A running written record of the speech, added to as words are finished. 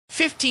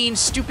15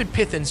 stupid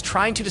pythons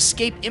trying to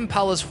escape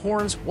Impala's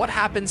horns. What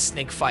happens?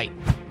 Snake fight.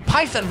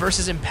 Python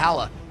versus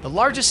Impala. The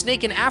largest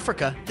snake in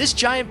Africa, this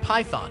giant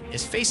python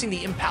is facing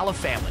the Impala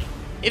family.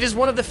 It is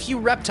one of the few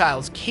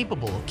reptiles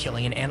capable of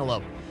killing an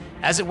antelope.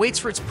 As it waits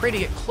for its prey to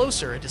get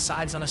closer, it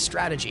decides on a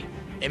strategy.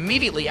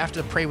 Immediately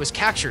after the prey was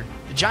captured,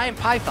 the giant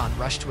python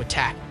rushed to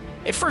attack.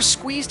 It first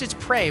squeezed its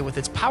prey with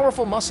its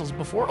powerful muscles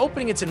before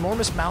opening its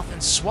enormous mouth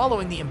and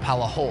swallowing the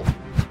Impala whole.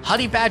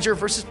 Honey badger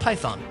versus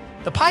python.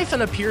 The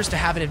python appears to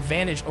have an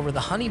advantage over the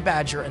honey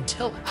badger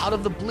until, out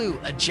of the blue,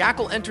 a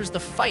jackal enters the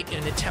fight in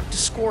an attempt to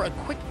score a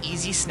quick,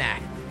 easy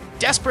snack.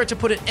 Desperate to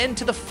put an end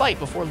to the fight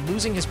before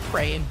losing his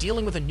prey and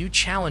dealing with a new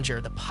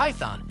challenger, the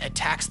python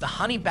attacks the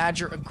honey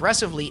badger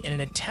aggressively in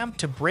an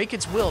attempt to break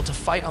its will to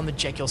fight on the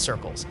Jekyll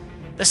circles.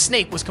 The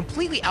snake was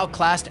completely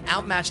outclassed and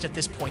outmatched at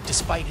this point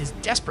despite his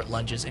desperate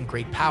lunges and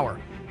great power.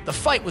 The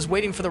fight was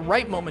waiting for the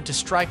right moment to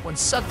strike when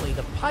suddenly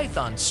the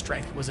python's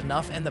strength was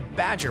enough and the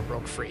badger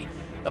broke free.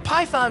 The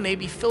python may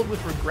be filled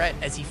with regret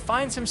as he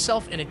finds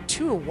himself in a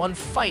 2-to-1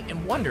 fight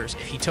and wonders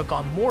if he took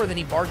on more than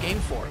he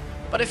bargained for.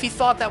 But if he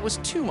thought that was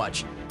too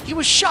much, he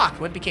was shocked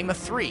when it became a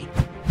 3.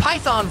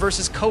 Python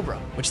versus cobra,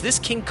 which this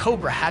king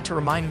cobra had to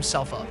remind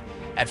himself of.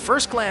 At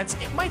first glance,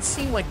 it might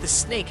seem like the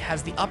snake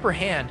has the upper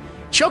hand,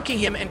 choking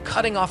him and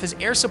cutting off his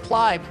air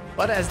supply,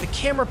 but as the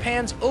camera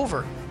pans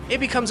over,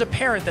 it becomes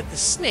apparent that the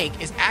snake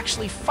is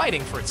actually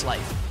fighting for its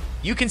life.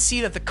 You can see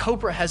that the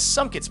cobra has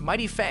sunk its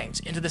mighty fangs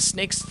into the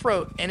snake's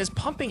throat and is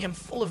pumping him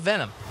full of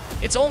venom.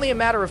 It's only a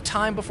matter of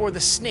time before the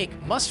snake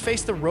must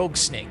face the rogue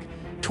snake.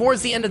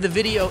 Towards the end of the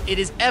video, it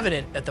is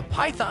evident that the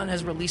python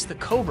has released the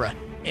cobra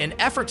in an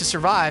effort to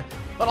survive,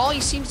 but all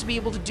he seems to be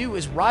able to do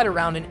is ride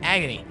around in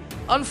agony.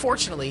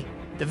 Unfortunately,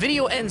 the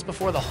video ends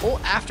before the whole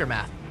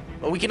aftermath,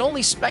 but we can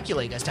only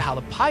speculate as to how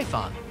the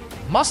python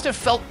must have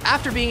felt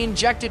after being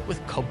injected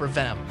with cobra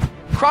venom.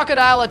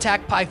 Crocodile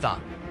attack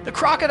python. The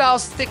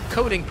crocodile's thick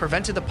coating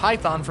prevented the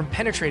python from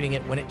penetrating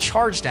it when it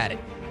charged at it.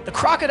 The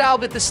crocodile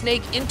bit the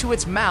snake into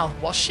its mouth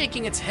while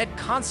shaking its head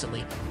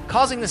constantly,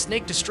 causing the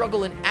snake to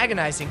struggle in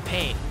agonizing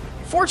pain.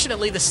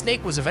 Fortunately, the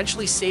snake was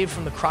eventually saved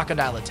from the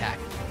crocodile attack.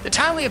 The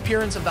timely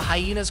appearance of the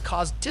hyenas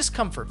caused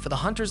discomfort for the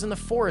hunters in the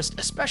forest,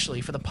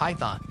 especially for the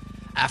python.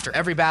 After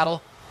every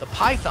battle, the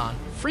python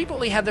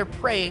frequently had their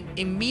prey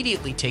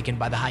immediately taken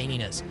by the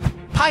hyenas.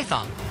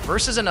 Python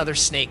versus another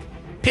snake.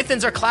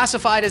 Pythons are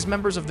classified as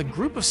members of the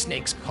group of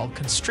snakes called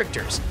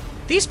constrictors.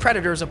 These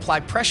predators apply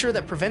pressure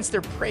that prevents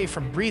their prey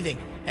from breathing,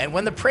 and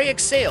when the prey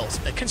exhales,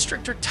 the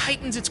constrictor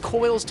tightens its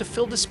coils to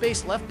fill the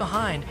space left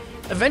behind,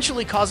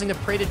 eventually causing the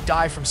prey to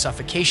die from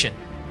suffocation.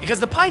 Because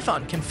the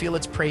python can feel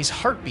its prey's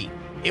heartbeat,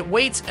 it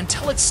waits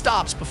until it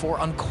stops before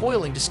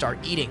uncoiling to start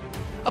eating.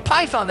 A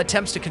python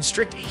attempts to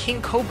constrict a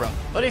king cobra,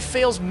 but it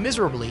fails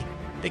miserably.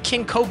 The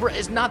king cobra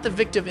is not the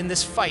victim in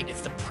this fight,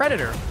 it's the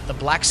predator. The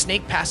black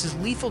snake passes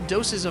lethal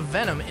doses of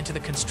venom into the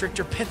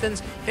constrictor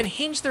pythons and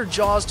hinge their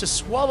jaws to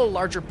swallow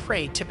larger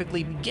prey,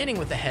 typically beginning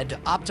with the head to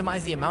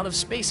optimize the amount of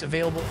space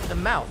available in the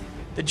mouth.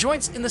 The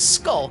joints in the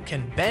skull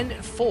can bend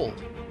and fold,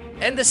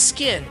 and the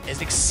skin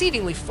is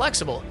exceedingly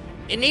flexible,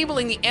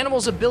 enabling the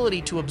animal's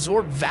ability to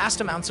absorb vast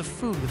amounts of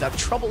food without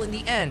trouble in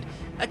the end.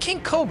 A king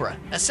cobra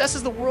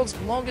assesses the world's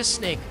longest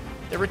snake,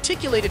 the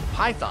reticulated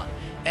python,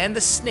 and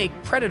the snake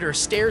predator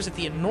stares at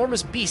the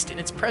enormous beast in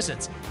its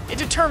presence. It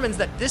determines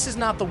that this is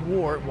not the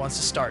war it wants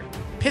to start.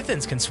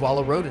 Pythons can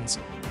swallow rodents,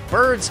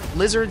 birds,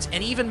 lizards,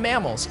 and even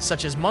mammals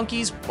such as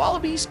monkeys,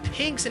 wallabies,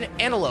 pigs, and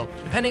antelope,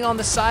 depending on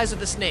the size of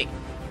the snake.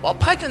 While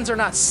pythons are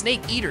not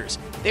snake eaters,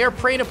 they are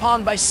preyed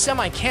upon by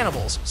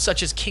semi-cannibals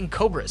such as king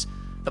cobras.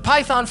 The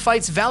python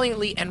fights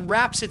valiantly and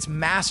wraps its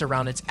mass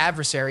around its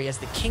adversary as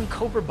the king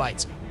cobra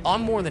bites on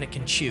more than it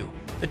can chew.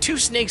 The two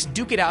snakes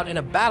duke it out in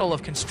a battle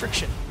of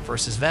constriction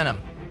versus venom.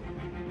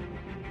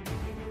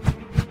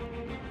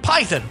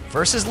 Python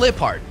versus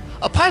leopard.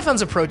 A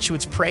python's approach to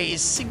its prey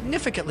is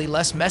significantly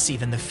less messy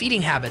than the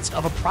feeding habits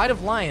of a pride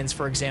of lions,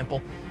 for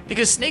example,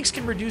 because snakes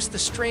can reduce the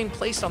strain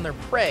placed on their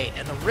prey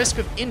and the risk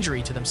of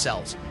injury to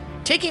themselves.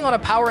 Taking on a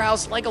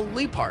powerhouse like a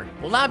leopard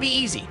will not be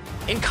easy.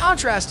 In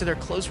contrast to their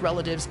close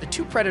relatives, the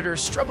two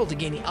predators struggle to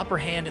gain the upper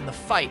hand in the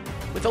fight,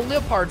 with the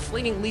leopard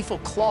flinging lethal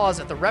claws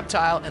at the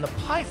reptile and the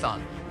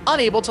python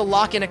unable to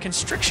lock in a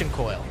constriction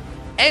coil.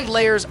 Egg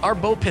layers are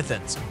bow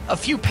pythons. A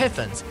few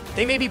pythons,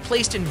 they may be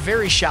placed in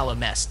very shallow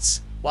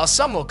nests. While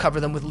some will cover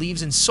them with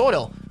leaves and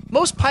soil,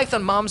 most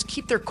python moms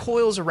keep their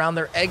coils around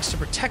their eggs to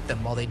protect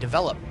them while they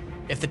develop.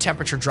 If the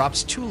temperature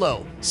drops too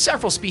low,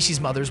 several species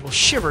mothers will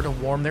shiver to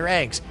warm their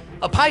eggs.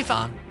 A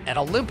python and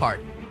a leopard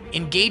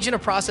engage in a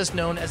process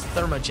known as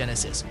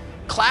thermogenesis.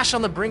 Clash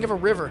on the brink of a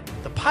river,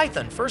 the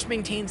python first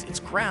maintains its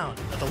ground,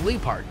 but the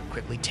leopard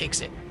quickly takes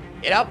it.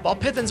 While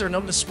pythons are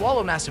known to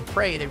swallow massive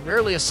prey, they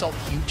rarely assault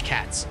huge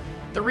cats.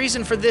 The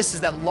reason for this is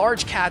that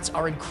large cats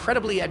are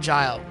incredibly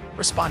agile,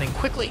 responding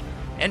quickly,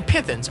 and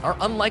pythons are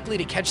unlikely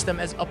to catch them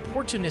as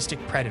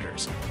opportunistic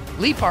predators.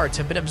 Leopards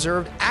have been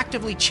observed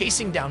actively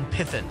chasing down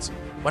pythons.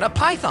 When a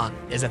python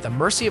is at the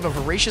mercy of a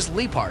voracious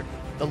leopard,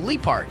 the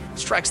leopard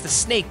strikes the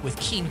snake with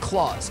keen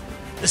claws.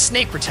 The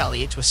snake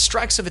retaliates with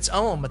strikes of its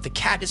own, but the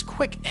cat is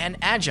quick and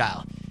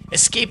agile,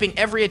 escaping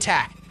every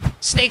attack.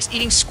 Snakes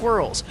eating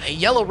squirrels. A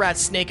yellow rat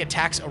snake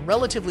attacks a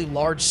relatively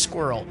large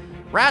squirrel.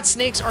 Rat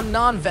snakes are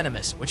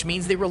non-venomous, which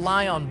means they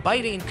rely on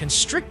biting and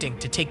constricting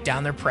to take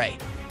down their prey.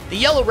 The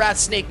yellow rat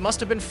snake must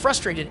have been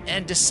frustrated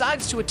and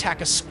decides to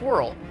attack a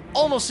squirrel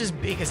almost as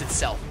big as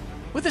itself.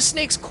 With the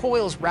snake's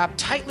coils wrapped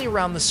tightly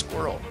around the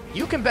squirrel,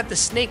 you can bet the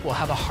snake will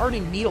have a hardy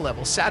meal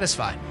level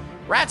satisfied.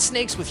 Rat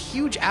snakes with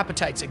huge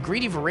appetites, a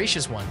greedy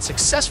voracious one,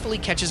 successfully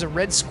catches a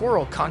red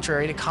squirrel.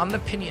 Contrary to common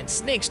opinion,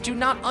 snakes do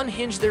not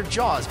unhinge their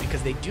jaws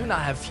because they do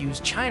not have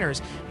fused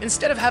chiners.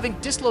 Instead of having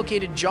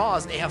dislocated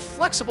jaws, they have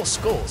flexible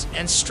skulls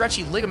and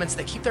stretchy ligaments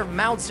that keep their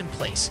mouths in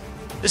place.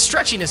 The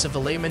stretchiness of the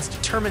ligaments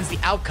determines the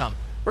outcome.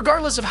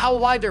 Regardless of how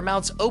wide their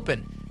mouths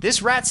open,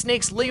 this rat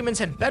snake's ligaments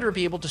had better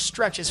be able to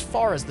stretch as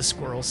far as the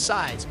squirrel's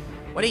sides.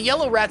 When a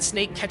yellow rat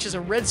snake catches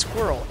a red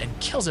squirrel and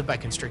kills it by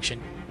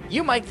constriction,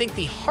 you might think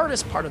the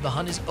hardest part of the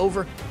hunt is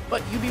over,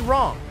 but you'd be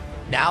wrong.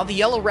 Now the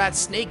yellow rat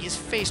snake is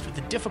faced with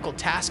the difficult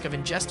task of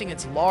ingesting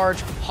its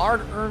large,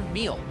 hard-earned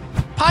meal.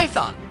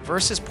 Python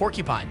versus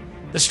porcupine.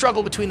 The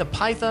struggle between the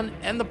python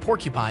and the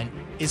porcupine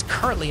is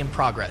currently in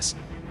progress.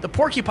 The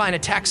porcupine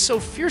attacks so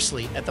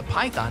fiercely that the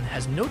python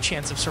has no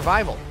chance of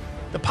survival.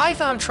 The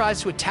python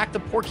tries to attack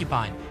the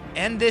porcupine,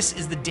 and this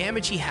is the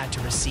damage he had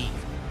to receive.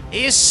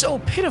 It is so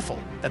pitiful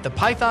that the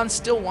python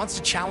still wants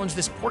to challenge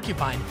this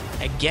porcupine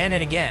again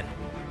and again.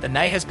 The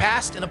night has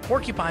passed and the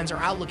porcupines are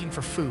out looking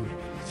for food.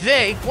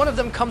 Today, one of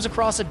them comes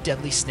across a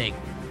deadly snake.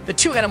 The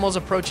two animals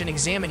approach and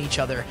examine each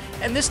other,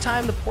 and this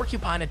time the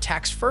porcupine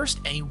attacks first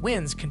and he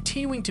wins,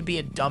 continuing to be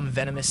a dumb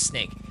venomous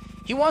snake.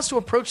 He wants to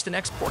approach the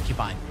next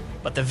porcupine,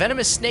 but the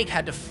venomous snake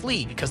had to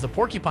flee because the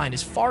porcupine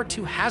is far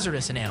too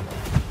hazardous an animal.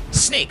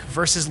 Snake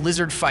versus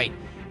lizard fight.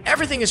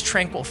 Everything is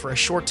tranquil for a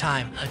short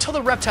time until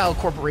the reptile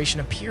corporation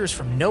appears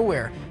from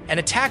nowhere and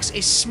attacks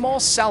a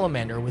small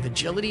salamander with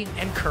agility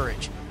and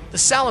courage. The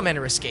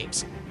salamander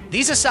escapes.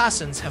 These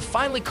assassins have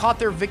finally caught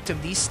their victim.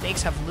 These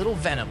snakes have little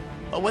venom,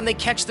 but when they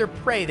catch their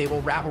prey, they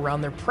will wrap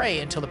around their prey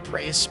until the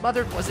prey is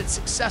smothered. Was it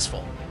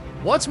successful?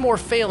 Once more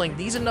failing,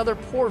 another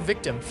poor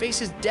victim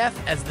faces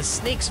death as the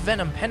snake's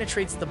venom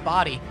penetrates the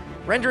body,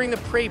 rendering the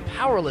prey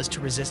powerless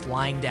to resist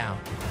lying down.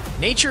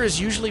 Nature is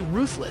usually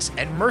ruthless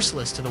and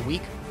merciless to the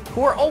weak,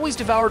 who are always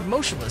devoured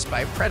motionless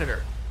by a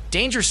predator.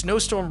 Danger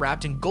snowstorm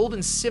wrapped in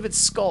golden civet's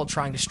skull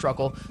trying to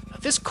struggle,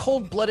 but this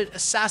cold-blooded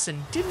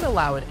assassin didn't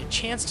allow it a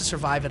chance to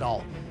survive at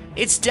all.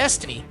 Its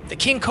destiny, the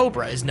king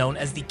cobra, is known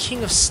as the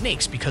king of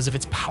snakes because of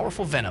its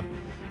powerful venom.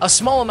 A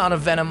small amount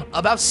of venom,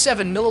 about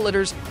 7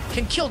 milliliters,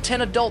 can kill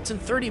 10 adults in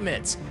 30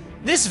 minutes.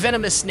 This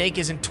venomous snake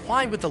is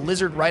entwined with the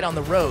lizard right on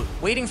the road,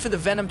 waiting for the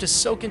venom to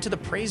soak into the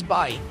prey's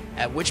body,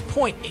 at which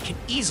point it can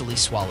easily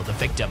swallow the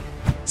victim.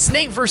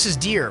 Snake versus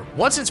deer.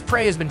 Once its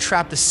prey has been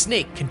trapped, the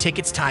snake can take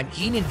its time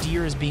eating a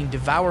deer is being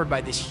devoured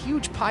by this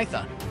huge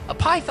python. A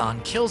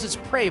python kills its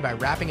prey by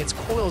wrapping its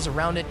coils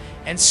around it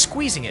and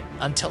squeezing it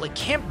until it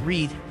can't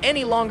breathe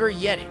any longer,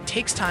 yet it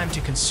takes time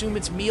to consume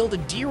its meal. The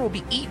deer will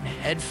be eaten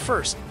head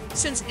first.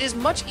 Since it is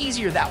much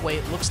easier that way,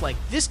 it looks like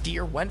this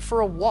deer went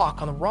for a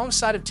walk on the wrong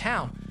side of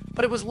town,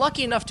 but it was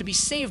lucky enough to be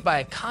saved by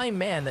a kind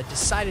man that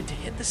decided to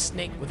hit the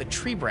snake with a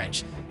tree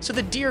branch so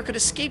the deer could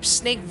escape.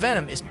 Snake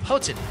venom is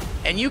potent,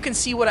 and you can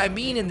see what I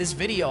mean in this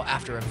video.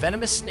 After a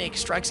venomous snake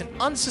strikes an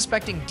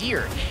unsuspecting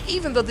deer,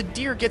 even though the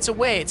deer gets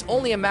away, it's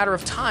only a matter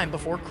of time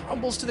before it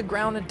crumbles to the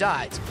ground and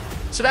dies.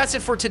 So that's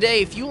it for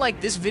today. If you like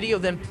this video,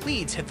 then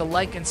please hit the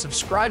like and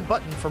subscribe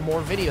button for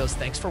more videos.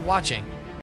 Thanks for watching.